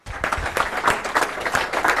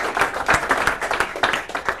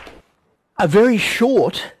a very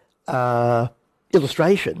short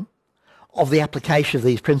illustration of the application of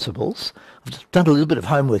these principles. I've done a little bit of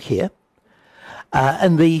homework here.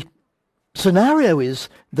 And the scenario is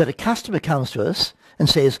that a customer comes to us and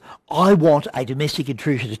says, I want a domestic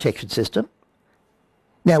intrusion detection system.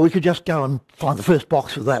 Now, we could just go and find the first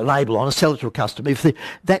box with that label on and sell it to a customer. If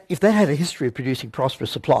that had a history of producing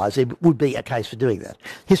prosperous suppliers, there would be a case for doing that.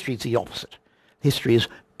 History is the opposite. History is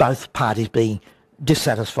both parties being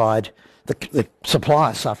dissatisfied, the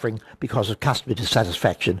supplier suffering because of customer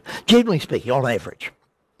dissatisfaction, generally speaking, on average.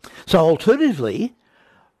 So alternatively,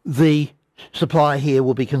 the supplier here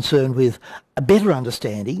will be concerned with a better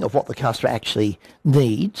understanding of what the customer actually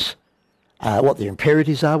needs, what their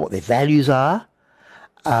imperatives are, what their values are,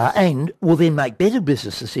 and will then make better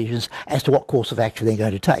business decisions as to what course of action they're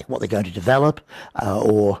going to take, what they're going to develop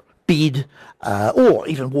or bid or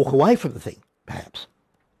even walk away from the thing, perhaps.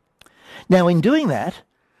 Now, in doing that,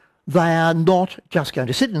 they are not just going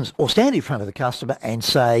to sit or stand in front of the customer and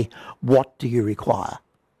say, what do you require?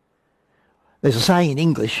 There's a saying in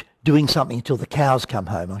English, doing something until the cows come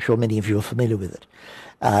home. I'm sure many of you are familiar with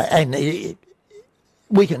it.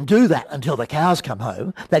 We can do that until the cows come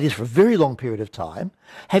home, that is for a very long period of time,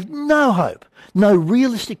 have no hope, no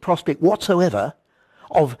realistic prospect whatsoever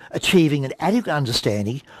of achieving an adequate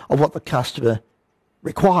understanding of what the customer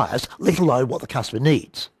requires, let alone what the customer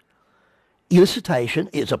needs. Elicitation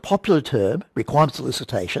is a popular term, requirements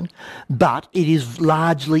elicitation, but it is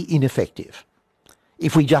largely ineffective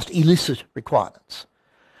if we just elicit requirements.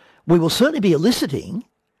 We will certainly be eliciting,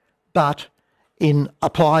 but in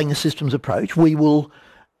applying a systems approach, we will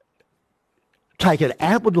take an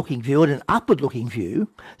outward-looking view and an upward-looking view,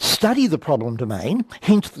 study the problem domain,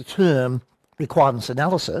 hence the term requirements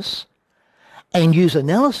analysis, and use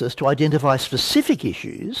analysis to identify specific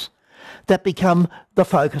issues that become the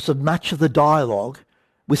focus of much of the dialogue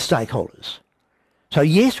with stakeholders. So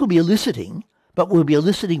yes, we'll be eliciting, but we'll be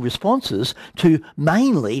eliciting responses to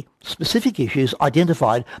mainly specific issues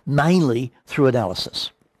identified mainly through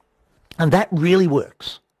analysis. And that really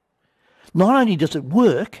works. Not only does it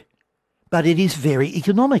work, but it is very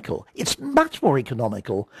economical. It's much more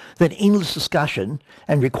economical than endless discussion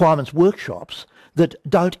and requirements workshops that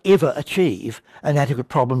don't ever achieve an adequate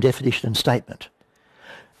problem definition and statement.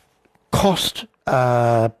 Cost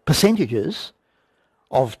percentages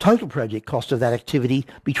of total project cost of that activity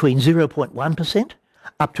between 0.1%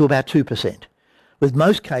 up to about 2%, with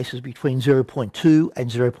most cases between 0.2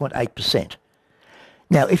 and 0.8%.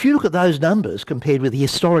 Now, if you look at those numbers compared with the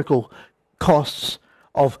historical costs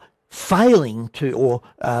of failing to or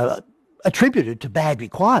attributed to bad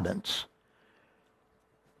requirements,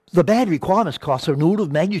 the bad requirements costs are an order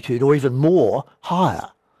of magnitude or even more higher.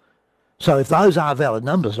 So if those are valid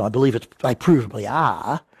numbers, and I believe they provably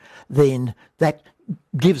are, then that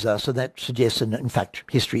gives us, and that suggests, and in fact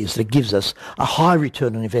history is that it gives us a high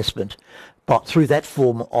return on investment but through that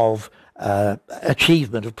form of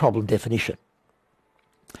achievement of problem definition.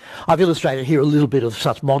 I've illustrated here a little bit of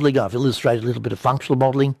such modelling. I've illustrated a little bit of functional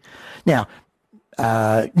modelling. Now,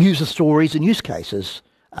 user stories and use cases,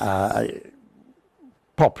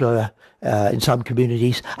 popular in some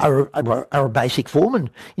communities, are a basic form, and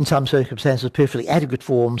in some circumstances perfectly adequate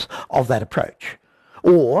forms of that approach.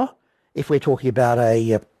 Or if we're talking about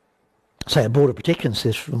say a border protection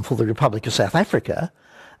system for the Republic of South Africa,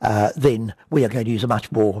 then we are going to use a much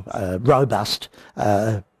more robust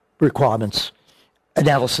requirements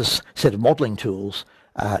analysis set of modelling tools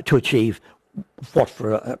to achieve what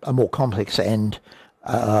for a more complex and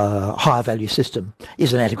higher value system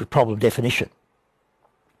is an adequate problem definition.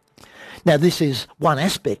 Now, this is one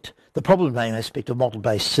aspect, the problem domain aspect of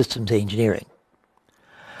model-based systems engineering.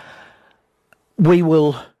 We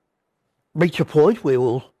will reach a point where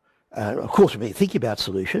we'll, of course, we'll be thinking about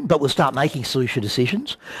solution, but we'll start making solution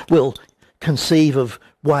decisions. We'll conceive of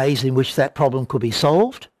ways in which that problem could be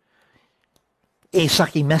solved.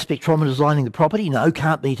 Air-sucking mass spectrometer designing the property, no,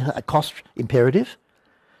 can't meet a cost imperative.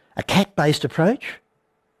 A cat-based approach,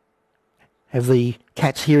 have the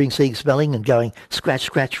cats hearing, seeing, smelling and going scratch,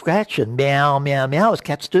 scratch, scratch and meow, meow, meow as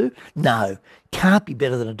cats do? No, can't be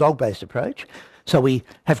better than a dog-based approach. So we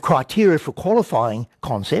have criteria for qualifying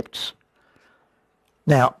concepts.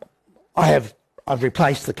 Now, I've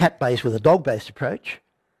replaced the cat-based with a dog-based approach.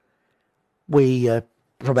 We,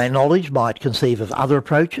 from our knowledge, might conceive of other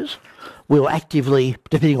approaches. We'll actively,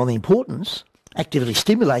 depending on the importance, actively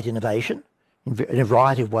stimulate innovation in a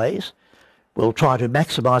variety of ways. We'll try to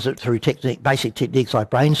maximise it through basic techniques like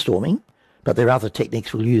brainstorming, but there are other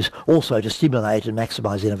techniques we'll use also to stimulate and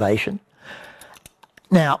maximise innovation.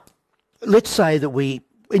 Now, let's say that we,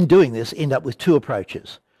 in doing this, end up with two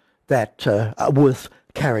approaches that are worth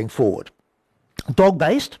carrying forward.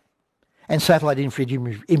 dog-based and satellite infrared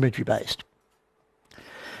imagery-based.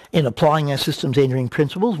 In applying our systems engineering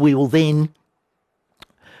principles, we will then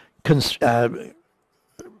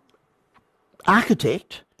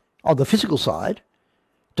architect, on the physical side,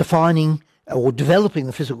 defining or developing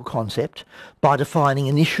the physical concept by defining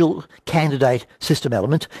initial candidate system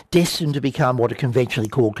elements destined to become what are conventionally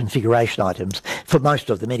called configuration items, for most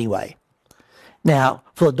of them anyway. Now,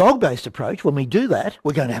 for the dog-based approach, when we do that,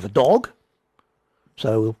 we're going to have a dog.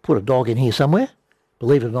 So we'll put a dog in here somewhere.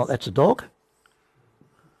 Believe it or not, that's a dog.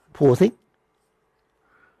 Poor thing.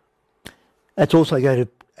 That's also going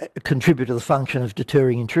to contribute to the function of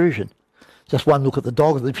deterring intrusion. Just one look at the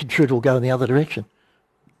dog and the intruder will go in the other direction.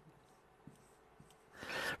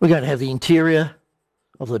 We're going to have the interior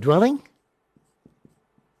of the dwelling.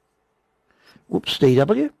 Whoops,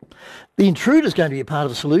 DW. The intruder is going to be a part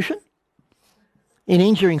of the solution. In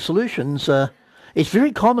engineering solutions, it's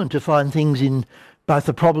very common to find things in both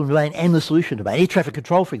the problem domain and the solution domain. Air traffic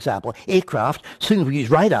control, for example, aircraft, as soon as we use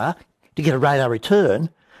radar to get a radar return,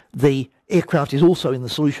 the aircraft is also in the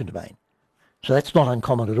solution domain. So that's not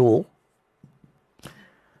uncommon at all.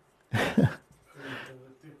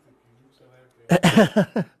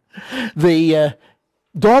 The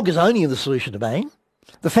dog is only in the solution domain.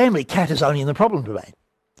 The family cat is only in the problem domain.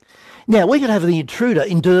 Now, we could have the intruder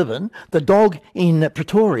in Durban, the dog in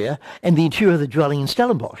Pretoria, and the interior of the dwelling in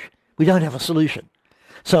Stellenbosch. We don't have a solution.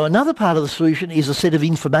 So another part of the solution is a set of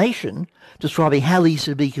information describing how these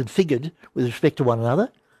should be configured with respect to one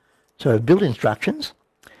another. So build instructions.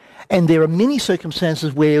 And there are many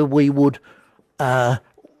circumstances where we would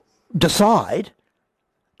decide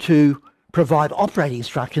to provide operating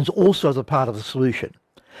instructions also as a part of the solution,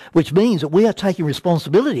 which means that we are taking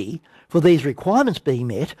responsibility for these requirements being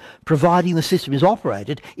met, providing the system is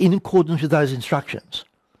operated in accordance with those instructions.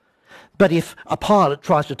 But if a pilot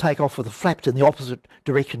tries to take off with the flaps in the opposite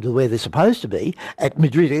direction to where they're supposed to be at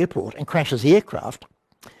Madrid airport and crashes the aircraft,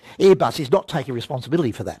 Airbus is not taking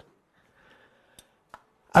responsibility for that.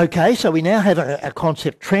 Okay, so we now have a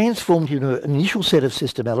concept transformed into an initial set of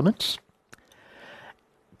system elements.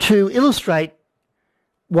 To illustrate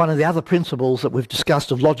one of the other principles that we've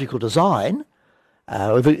discussed of logical design,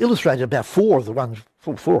 we've illustrated about four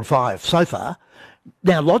or five so far.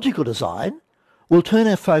 Now, logical design will turn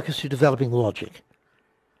our focus to developing the logic.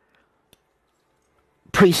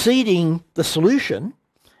 Preceding the solution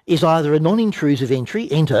is either a non-intrusive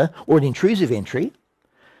entry, enter, or an intrusive entry.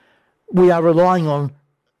 We are relying on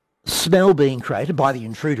smell being created, by the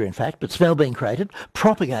intruder in fact, but smell being created,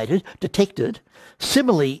 propagated, detected,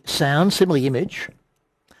 similarly sound, similarly image,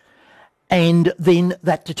 and then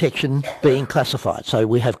that detection being classified. So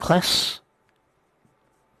we have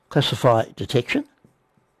classify detection.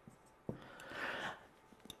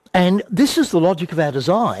 And this is the logic of our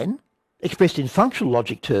design, expressed in functional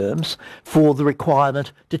logic terms, for the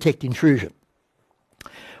requirement detect intrusion.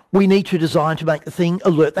 We need to design to make the thing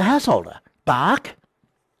alert the householder. Bark,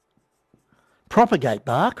 propagate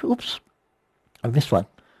bark, oops, I've missed one,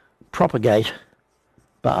 propagate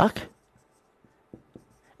bark,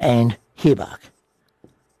 and hear bark.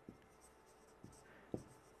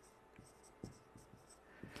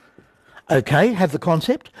 Okay, have the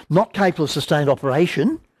concept, not capable of sustained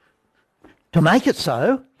operation. To make it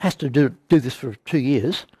so, has to do this for 2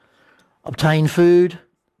 years. Obtain food,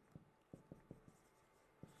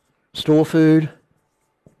 store food,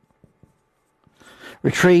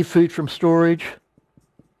 retrieve food from storage,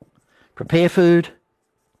 prepare food,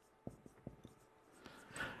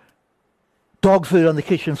 dog food on the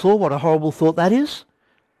kitchen floor, what a horrible thought that is.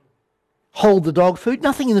 Hold the dog food,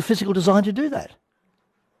 nothing in the physical design to do that.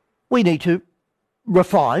 We need to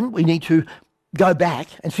refine, we need to go back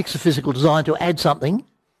and fix the physical design to add something.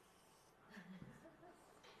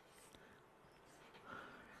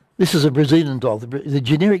 This is a Brazilian dog. The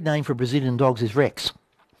generic name for Brazilian dogs is Rex.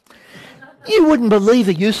 You wouldn't believe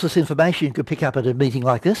the useless information you could pick up at a meeting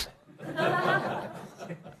like this.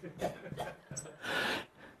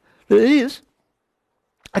 It is.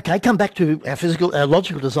 Okay, come back to our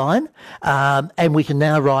logical design, and we can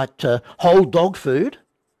now write hold dog food,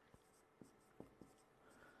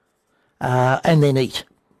 and then eat.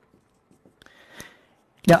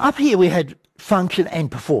 Now up here we had function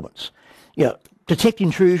and performance. You know, detect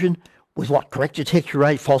intrusion with what? Correct detection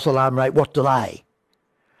rate, false alarm rate, what delay?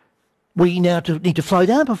 We now need to slow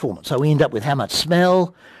down performance. So we end up with how much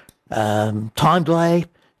smell, time delay,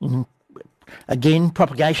 again,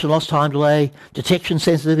 propagation loss, time delay, detection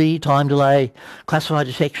sensitivity, time delay, classify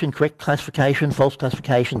detection, correct classification, false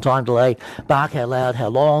classification, time delay, bark how loud, how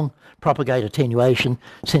long, propagate attenuation,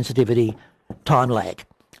 sensitivity, time lag.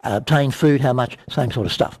 obtain food, how much, same sort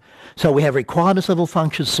of stuff. So we have requirements level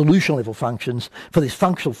functions, solution level functions for this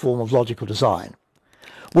functional form of logical design.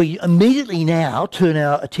 We immediately now turn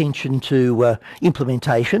our attention to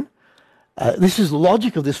implementation. This is the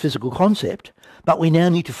logic of this physical concept, but we now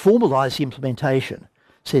need to formalise the implementation.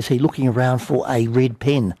 Says he, looking around for a red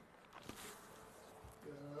pen.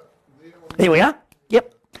 Here we are.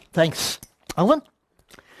 Yep. Thanks, Alan.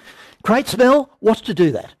 Create smell. What's to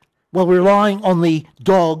do that? Well, we're relying on the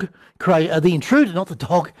dog, the intruder, not the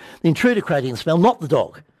dog, the intruder creating the smell, not the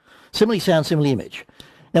dog. Simile sound, simile image.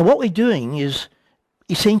 Now, what we're doing is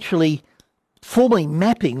essentially formally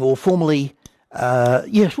mapping or formally,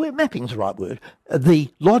 mapping is the right word, the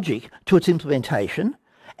logic to its implementation.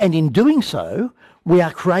 And in doing so, we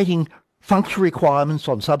are creating functional requirements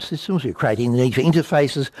on subsystems. We're creating the need for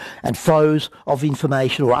interfaces and flows of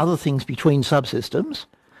information or other things between subsystems.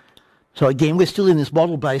 So again, we're still in this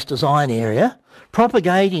model-based design area.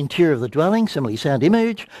 Propagate interior of the dwelling, simile sound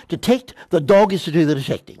image. Detect, the dog is to do the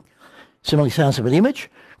detecting. Simile sound, simile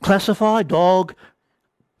image. Classify, dog.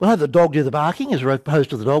 We'll have the dog do the barking as opposed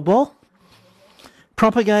to the dog bowl.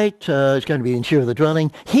 Propagate is going to be the interior of the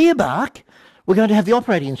dwelling. Hear bark, we're going to have the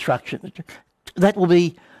operating instruction. That will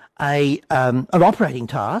be an operating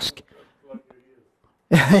task.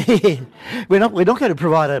 We're not going to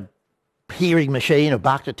provide a hearing machine, a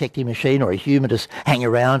bark detecting machine, or a human to hang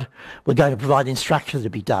around. We're going to provide instructions to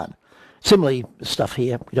be done. Similarly, stuff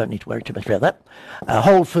here, we don't need to worry too much about that.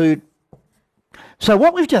 Hold food. So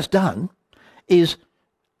what we've just done is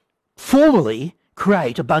formally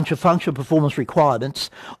create a bunch of functional performance requirements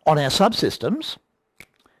on our subsystems.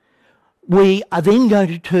 We are then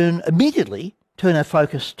going to immediately turn our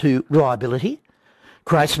focus to reliability.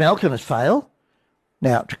 Create smell, can it fail?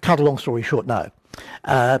 Now, to cut a long story short, no.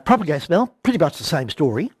 Propagate smell, pretty much the same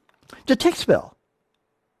story. Detect smell.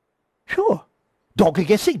 Sure. Dog could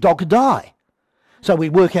get sick, dog could die. So we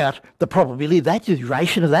work out the probability of that, the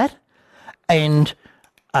duration of that, and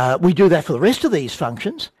we do that for the rest of these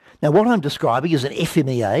functions. Now, what I'm describing is an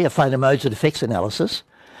FMEA, a failure modes and effects analysis,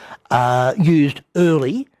 used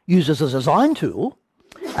early, used as a design tool,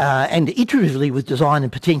 and iteratively with design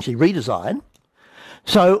and potentially redesign.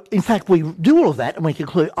 So, in fact, we do all of that and we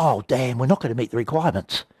conclude, oh, damn, we're not going to meet the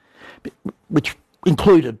requirements, which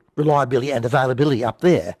included reliability and availability up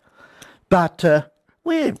there. But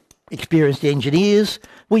we're experienced engineers.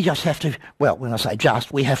 We just have to, well, when I say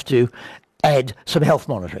just, we have to add some health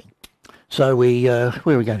monitoring. So where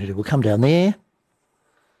are we going to do? We'll come down there.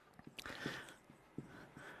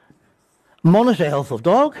 Monitor health of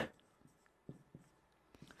dog.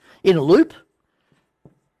 In a loop.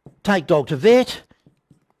 Take dog to vet.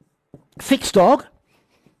 Fix dog.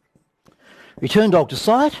 Return dog to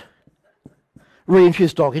site.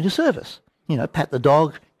 Reintroduce dog into service. You know, pat the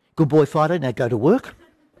dog. Good boy fighter, now go to work.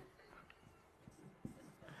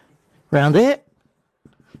 Round there.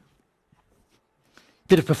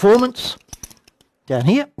 Bit of performance down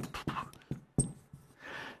here.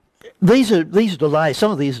 These are delays.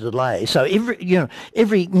 Some of these are delays. So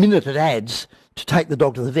every minute it adds to take the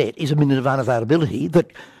dog to the vet is a minute of unavailability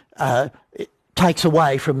that it takes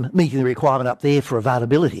away from meeting the requirement up there for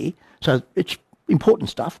availability. So it's important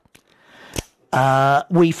stuff.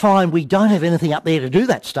 We find we don't have anything up there to do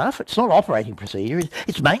that stuff. It's not operating procedure.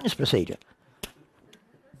 It's maintenance procedure.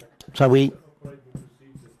 So we.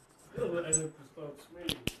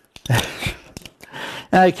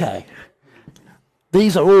 Okay.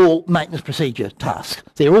 These are all maintenance procedure tasks.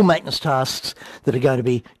 They're all maintenance tasks that are going to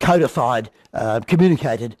be codified,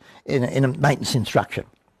 communicated in a maintenance instruction.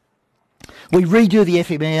 We redo the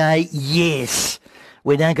FMEA. Yes,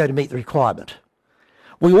 we're now going to meet the requirement.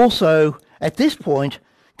 We also, at this point,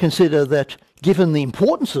 consider that given the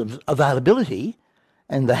importance of availability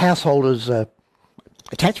and the householder's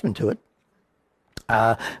attachment to it,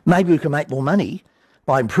 maybe we can make more money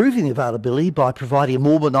by improving the availability by providing a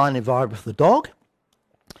more benign environment for the dog.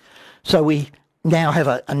 So we now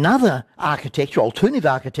have another architecture, alternative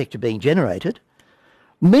architecture being generated.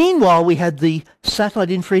 Meanwhile, we had the satellite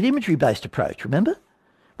infrared imagery based approach, remember?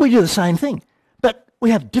 We do the same thing, but we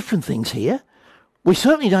have different things here. We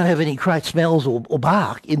certainly don't have any create smells or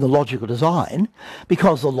bark in the logical design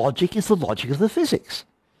because the logic is the logic of the physics.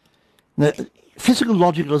 The physical and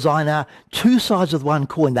logical design are two sides of one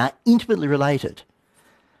coin. They're intimately related.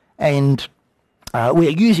 And we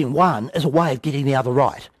are using one as a way of getting the other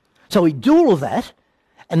right. So we do all of that,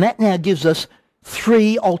 and that now gives us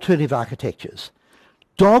three alternative architectures.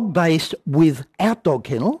 Dog-based without dog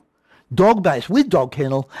kennel, dog-based with dog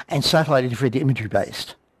kennel, and satellite infrared imagery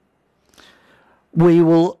based. We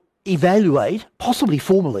will evaluate, possibly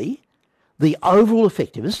formally, the overall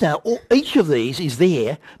effectiveness. Now, each of these is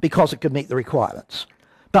there because it can meet the requirements,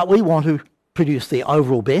 but we want to produce the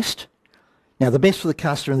overall best. Now, the best for the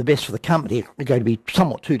customer and the best for the company are going to be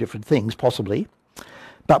somewhat two different things, possibly,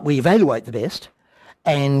 but we evaluate the best,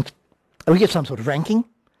 and we get some sort of ranking.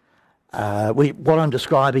 What I'm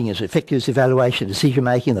describing is effectiveness evaluation,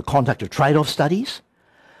 decision-making, the conduct of trade-off studies,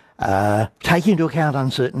 taking into account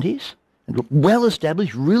uncertainties, and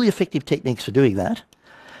well-established, really effective techniques for doing that.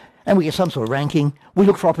 And we get some sort of ranking. We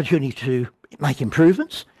look for opportunity to make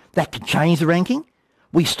improvements. That can change the ranking.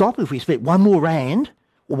 We stop if we spend one more rand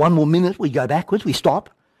or one more minute, we go backwards, we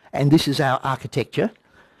stop, and this is our architecture,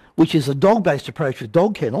 which is a dog-based approach with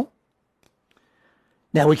dog kennel.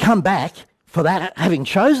 Now we come back, for that, having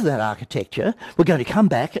chosen that architecture, we're going to come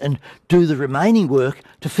back and do the remaining work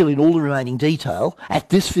to fill in all the remaining detail at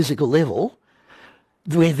this physical level.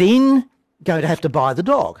 We're then going to have to buy the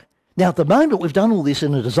dog. Now, at the moment, we've done all this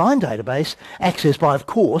in a design database, accessed by, of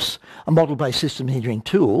course, a model-based system engineering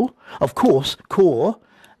tool, of course, core,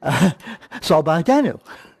 sold by Daniel.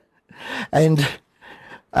 And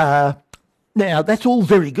now, that's all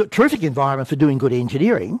very good, terrific environment for doing good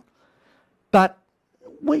engineering, but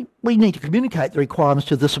we need to communicate the requirements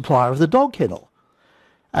to the supplier of the dog kennel.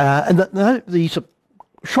 And the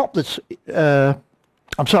shop that's,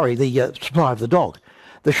 I'm sorry, the supplier of the dog.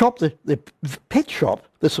 The pet shop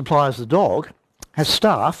that supplies the dog has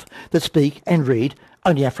staff that speak and read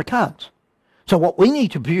only Afrikaans. So what we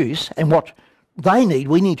need to produce and what they need,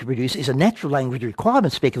 we need to produce is a natural language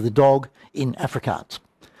requirement spec of the dog in Afrikaans.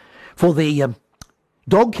 For the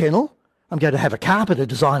dog kennel, I'm going to have a carpenter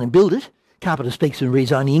design and build it. Carpenter speaks and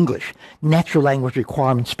reads only English. Natural language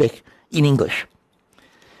requirement spec in English.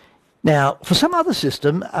 Now, for some other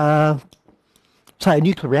system, say a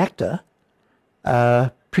nuclear reactor,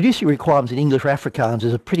 producing requirements in English or Afrikaans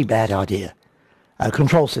is a pretty bad idea. A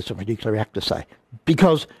control system for a nuclear reactor, say,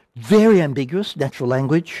 because very ambiguous natural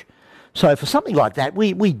language. So for something like that,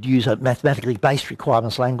 we'd use a mathematically based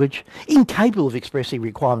requirements language, incapable of expressing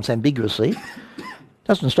requirements ambiguously.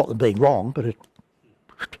 Doesn't stop them being wrong, but it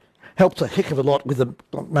helps a heck of a lot with the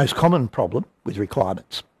most common problem with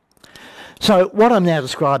requirements. So what I'm now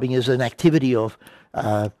describing is an activity of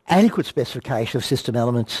adequate specification of system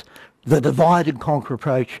elements, the divide and conquer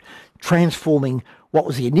approach, transforming what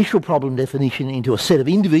was the initial problem definition into a set of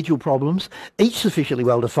individual problems, each sufficiently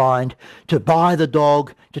well defined to buy the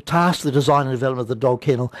dog, to task the design and development of the dog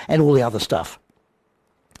kennel, and all the other stuff.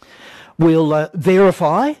 We'll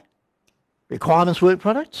verify requirements work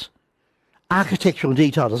products, architectural and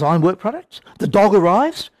detail design work products. The dog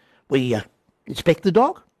arrives, we inspect the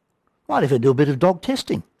dog, might even do a bit of dog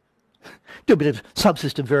testing, do a bit of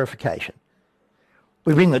subsystem verification.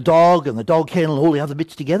 We bring the dog and the dog kennel and all the other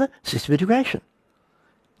bits together, system integration.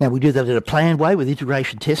 Now we do that in a planned way with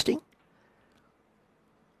integration testing.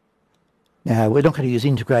 Now we're not going to use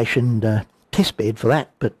integration test bed for that,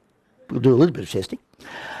 but we'll do a little bit of testing.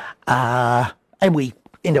 And we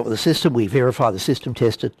end up with a system, we verify the system,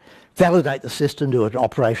 test it, validate the system, do an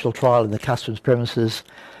operational trial in the customer's premises,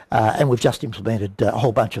 and we've just implemented a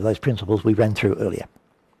whole bunch of those principles we ran through earlier.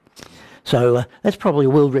 So that's probably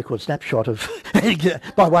a world record snapshot of,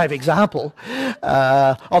 by way of example,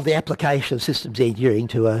 of the application of systems engineering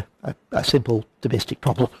to a simple domestic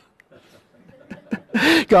problem.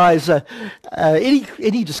 Guys,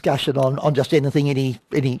 any discussion on just anything?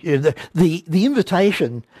 The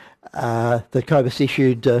invitation that COBIS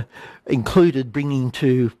issued included bringing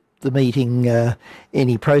to the meeting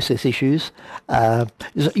any process issues.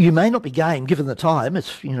 You may not be game given the time.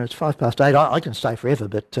 It's 8:05. I can stay forever,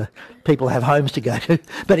 but people have homes to go to.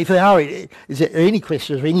 But if there are, is there any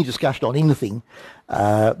questions or any discussion on anything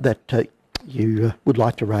that you would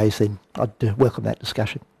like to raise, then I'd welcome that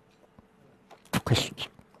discussion. Questions?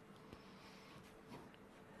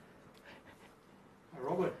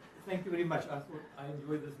 Robert, thank you very much. I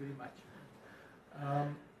enjoyed this very much.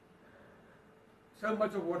 So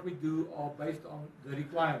much of what we do are based on the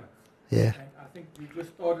requirements. Yeah. And I think we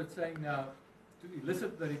just started saying now to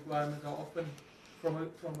elicit the requirements are often from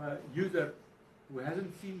a user who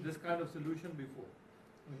hasn't seen this kind of solution before.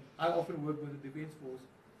 I often work with the Defence Force,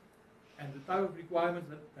 and the type of requirements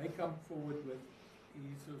that they come forward with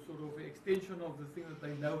is a sort of an extension of the thing that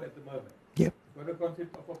they know at the moment. Yep. They've got a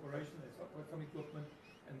concept of operation, they've got some equipment,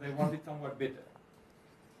 and they want it somewhat better.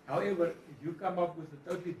 However, if you come up with a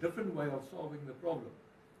totally different way of solving the problem,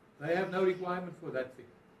 they have no requirement for that thing.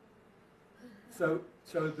 So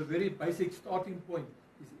the very basic starting point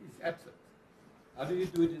is absent. How do you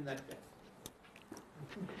do it in that case?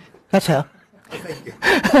 That's how.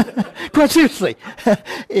 Quite seriously,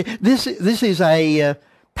 this is a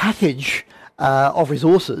package of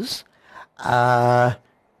resources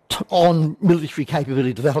on military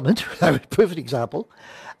capability development, a perfect example.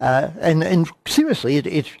 And seriously,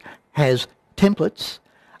 it has templates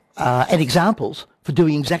and examples for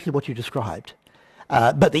doing exactly what you described.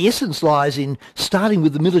 But the essence lies in starting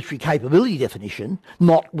with the military capability definition,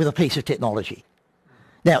 not with a piece of technology.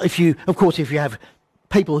 Now, if you have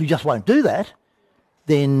people who just won't do that,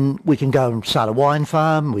 then we can go and start a wine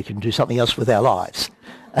farm, we can do something else with our lives.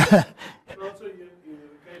 Also, you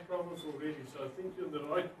came problems already, so I think you're in the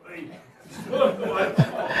right way.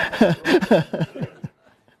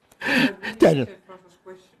 Daniel. Professor's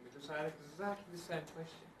question, because I had exactly the same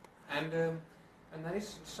question. And that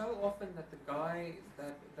is so often that the guy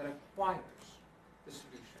that acquires the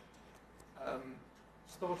solution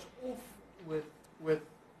starts off with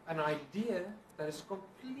an idea that is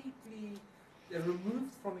completely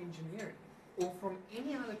removed from engineering or from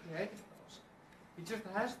any other creative task. He just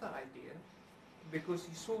has the idea because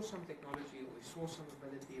he saw some technology or he saw some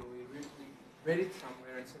ability or he read it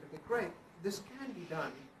somewhere and said, okay, great, this can be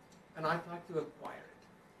done and I'd like to acquire it.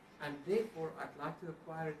 And therefore, I'd like to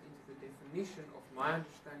acquire it into the definition of my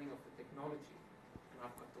understanding of the technology. And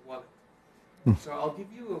I've got the wallet. So I'll give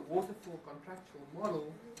you a waterfall contractual model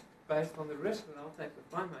based on the risk that I'll take with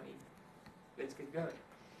my money. Let's get going.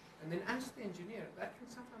 And then as the engineer, that can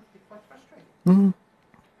sometimes be quite frustrating.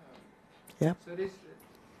 Yeah. So it is...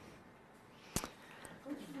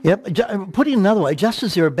 Yep. Put it another way, just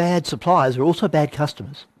as there are bad suppliers, there are also bad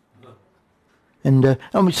customers. And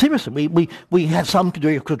I mean, seriously, we have some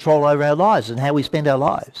degree of control over our lives and how we spend our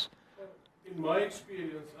lives. In my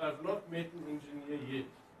experience, I've not met an engineer yet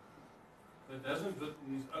that hasn't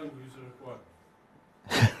written his own user requirement.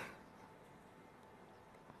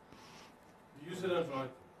 The user don't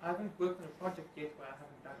write. I haven't worked on a project yet where I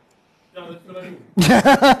haven't done it. Yeah, that's what I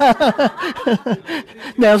mean.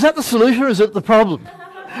 Now, is that the solution or is it the problem?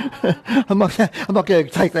 I'm not going to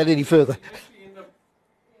take that any further. You actually end up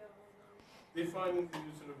defining the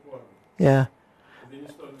user requirement. Yeah. And then you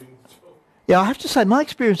start doing the job. Yeah, I have to say my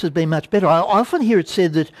experience has been much better. I often hear it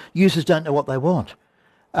said that users don't know what they want.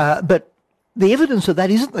 But the evidence that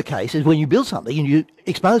isn't the case is when you build something and you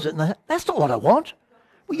expose it and that's not what I want.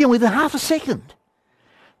 Well, within half a second.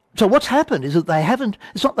 So what's happened is that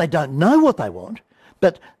it's not they don't know what they want,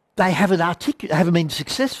 but they haven't been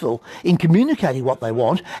successful in communicating what they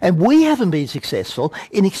want, and we haven't been successful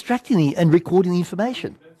in extracting and recording the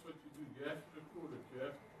information. That's what you do. You have to record it. You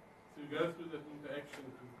have to go through that interaction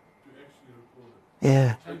to actually record it.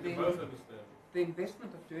 Yeah. So you both understand. The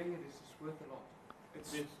investment of doing it is worth a lot.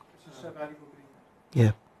 It's just so valuable doing that.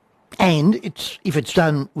 Yeah. And if it's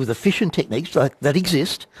done with efficient techniques that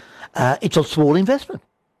exist, it's a small investment.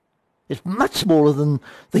 It's much smaller than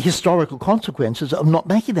the historical consequences of not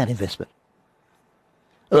making that investment.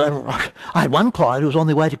 I had one client who was on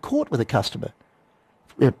their way to court with a customer.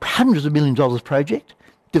 Hundreds of millions of dollars project,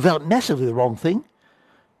 developed massively the wrong thing,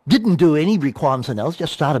 didn't do any requirements analysis,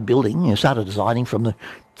 just started building, started designing from the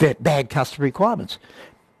bad customer requirements.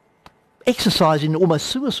 Exercising almost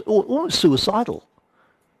suicidal.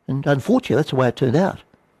 And unfortunately, that's the way it turned out.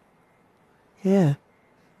 Yeah.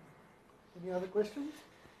 Any other questions?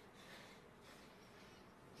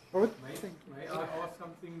 May I ask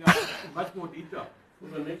something now in much more detail? For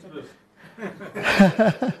the next list.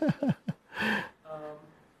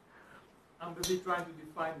 I'm busy trying to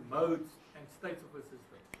define modes and states of a system.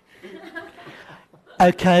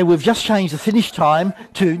 Okay, we've just changed the finish time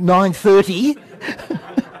to 9:30.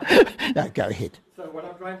 No, go ahead. So what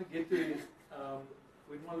I'm trying to get to is,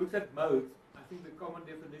 when one looks at modes, I think the common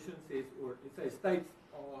definition says, or let's say states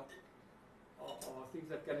are things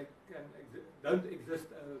that don't exist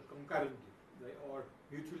concurrently. They are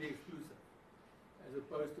mutually exclusive, as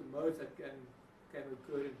opposed to modes that can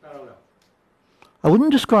occur in parallel. I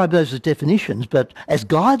wouldn't describe those as definitions, but as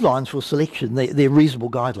guidelines for selection, they're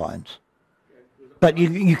reasonable guidelines. But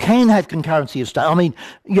you can have concurrency of state. I mean,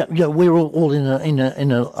 we're all in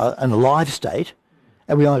a live state,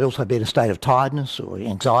 and we might also be in a state of tiredness or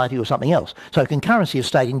anxiety or something else. So concurrency of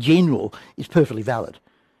state in general is perfectly valid.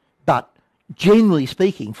 But generally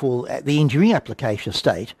speaking, for the engineering application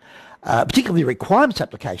state, particularly the requirements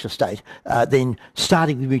application state, then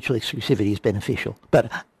starting with mutual exclusivity is beneficial.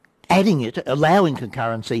 But adding it, allowing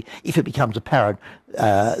concurrency, if it becomes apparent,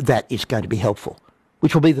 that is going to be helpful,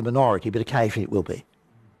 which will be the minority, but occasionally it will be.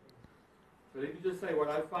 So let me just say what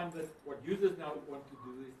I find that what users now want to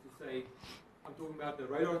do is to say, I'm talking about the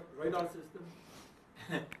radar system,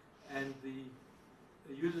 and the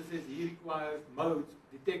user says he requires modes,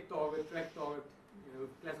 detect target, track target,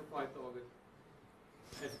 classify target.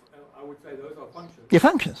 As, I would say those are functions. Yeah,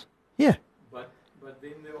 functions. Yeah. But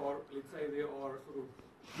then there are, let's say there are sort of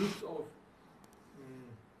groups of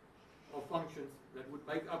functions that would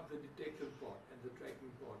make up the detection part and the tracking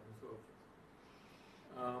part and so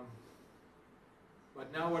forth. But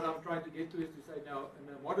now what I'm trying to get to is to say now in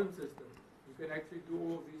a modern system, you can actually do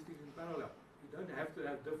all of these things in parallel. You don't have to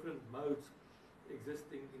have different modes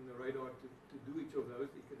existing in the radar to do each of those.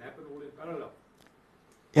 It can happen all in parallel.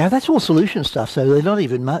 Yeah, that's all solution stuff. So they're not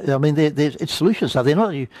even. I mean, it's solution stuff. They're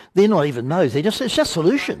not even modes. It's just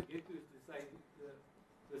solution.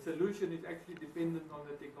 The solution is actually dependent on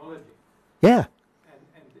the technology. Yeah.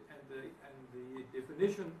 And the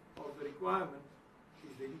definition of the requirement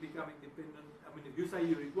is then becoming dependent. I mean, if you say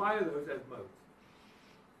you require those as modes,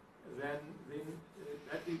 then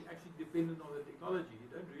that is actually dependent on the technology. You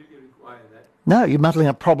don't really require that. No, you're muddling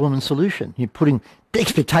up problem and solution. You're putting the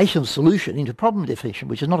expectation of solution into problem definition,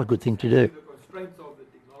 which is not a good thing to do. The constraints of the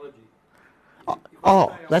technology.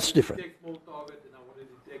 That's different. Detect small target, and I want to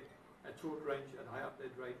detect at short range at high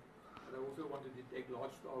update rate, but I also want to detect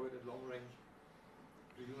large target at long range,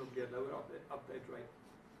 presumably at lower update rate.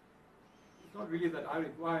 It's not really that I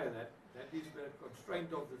require that. That is the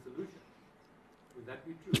constraint of the solution. Would that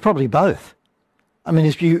be true? It's probably both. I mean,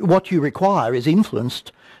 what you require is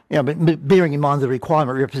influenced, but bearing in mind the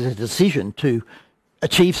requirement represents a decision to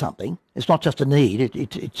achieve something. It's not just a need,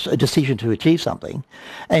 it's a decision to achieve something.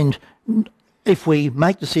 And if we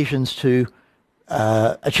make decisions to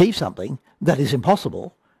achieve something that is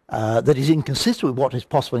impossible, that is inconsistent with what is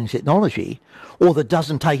possible in technology, or that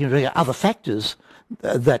doesn't take into account other factors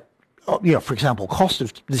that, for example, cost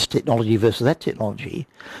of this technology versus that technology.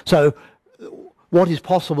 So what is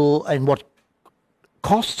possible and what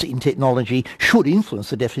costs in technology should influence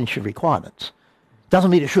the definition of requirements. Doesn't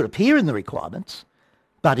mean it should appear in the requirements,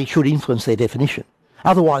 but it should influence their definition.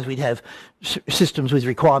 Otherwise, we'd have systems with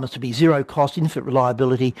requirements to be zero cost, infinite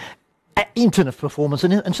reliability, infinite performance,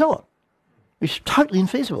 and so on. It's totally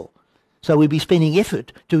infeasible. So we'd be spending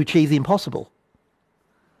effort to achieve the impossible.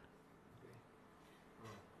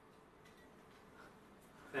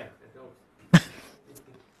 Thanks, that helps.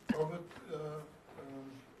 Robert,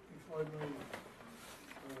 if I may,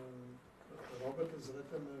 Robert has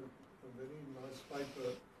written a very nice paper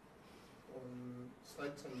on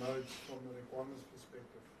states and modes from a requirements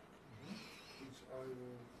perspective, which I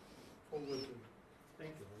will forward to you.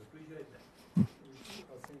 Thank you, I appreciate that. Which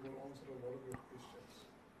I think will answer a lot of your questions.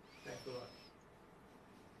 Thanks a lot.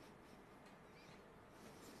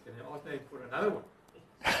 Can I ask that for another one?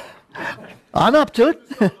 I'm up to it.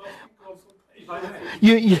 If I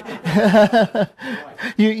may.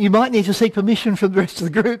 You might need to seek permission from the rest of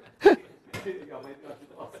the group. Yeah, maybe I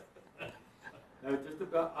should ask. No, just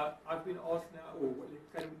about, I've been asked now, or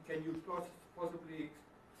can you possibly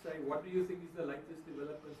say, what do you think is the latest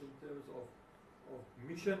developments in terms of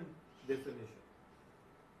mission definition?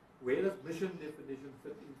 Where does mission definition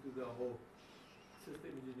fit into the whole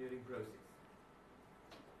system engineering process?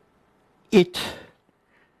 It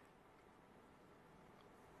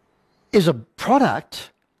is a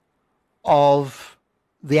product of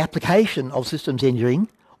the application of systems engineering,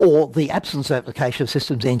 or the absence of application of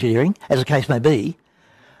systems engineering, as the case may be,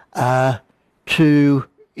 to,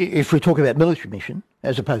 if we talk about military mission,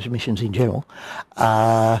 as opposed to missions in general,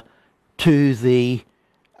 to the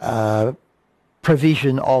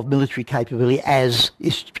provision of military capability as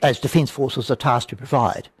defence forces are tasked to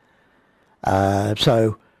provide.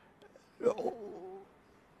 So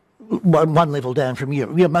one level down from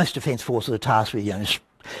most defence forces are tasked with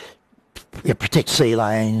protect sea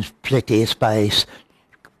lanes, protect airspace,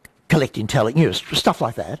 collect intelligence, stuff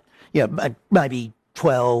like that. Maybe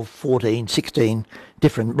 12, 14, 16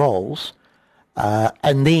 different roles.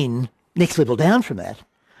 And then next level down from that,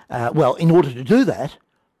 well, in order to do that,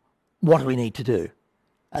 what do we need to do?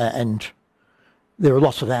 And there are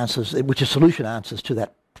lots of answers, which are solution answers to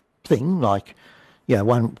that thing, like,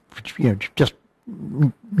 just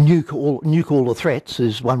nuke all the threats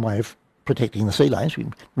is one way of protecting the sea lanes. We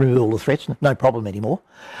remove all the threats, no problem anymore.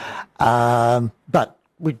 But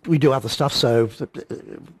we do other stuff, so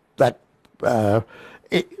that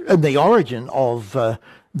and the origin of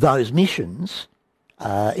those missions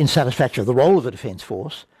in satisfaction of the role of a defence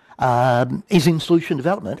force is in solution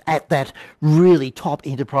development at that really top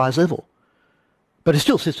enterprise level. But it's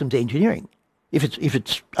still systems engineering if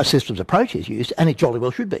it's a systems approach is used, and it jolly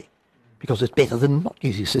well should be, because it's better than not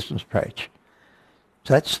using systems approach.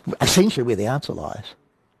 So that's essentially where the answer lies.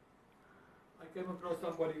 I came across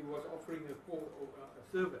somebody who was offering a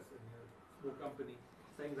service in a small company,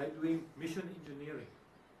 saying they're doing mission engineering.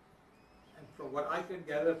 And from what I can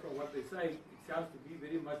gather from what they say, it sounds to be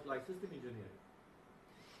very much like system engineering.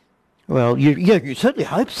 Well, you certainly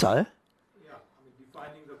hope so. Yeah, I mean,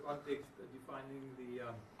 defining the context, defining the,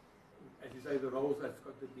 as you you say the roles that's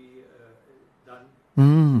got to be done,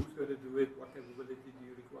 Mm. who's going to do it, what capability do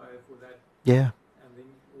you require for that, Yeah. and then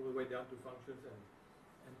all the way down to functions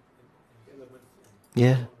and elements.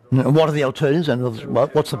 Yeah. so on. And what are the alternatives and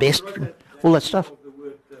what's the best? All that stuff. Of the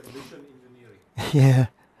word mission engineering. Yeah.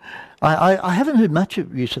 I haven't heard much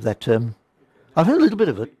of use of that term. I've heard a little bit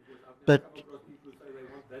of it, but Come across people who say they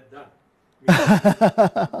want that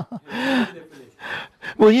done.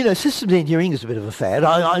 well, you know, systems engineering is a bit of a fad.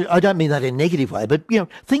 I don't mean that in a negative way, but, you know,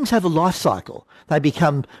 things have a life cycle. They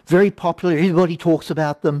become very popular. Everybody talks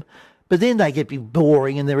about them, but then they get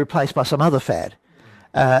boring and they're replaced by some other fad.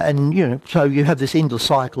 And, you know, so you have this endless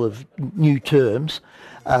cycle of new terms,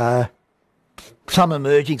 some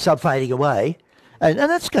emerging, some fading away. And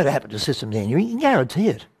that's going to happen to systems engineering, you can guarantee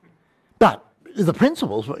it. But the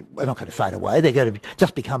principles are not going to fade away. They're going to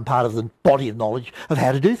just become part of the body of knowledge of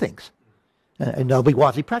how to do things. And they'll be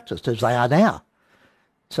widely practiced as they are now.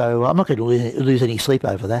 So I'm not going to lose any sleep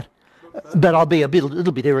over that. But I'll be a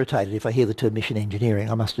little bit irritated if I hear the term mission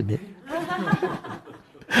engineering, I must admit. I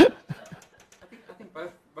think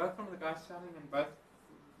both from the guy selling and both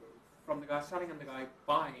from the guy selling and the guy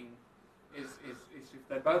buying is if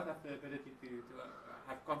they both have the ability to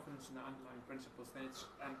have confidence in the underlying principles, then it's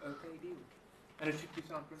an okay deal. And it should be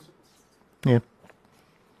sound principles. Yeah.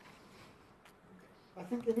 I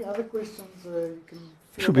think any other questions you can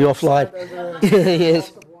feel Should be offline. Yes.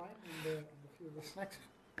 Glass of wine and a few of the snacks.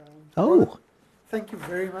 Oh. Thank you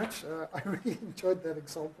very much. I really enjoyed that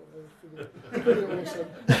example. It was pretty awesome.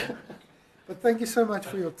 But thank you so much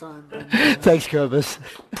for your time. And, Thanks, Cobus.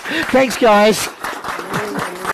 Thanks, guys.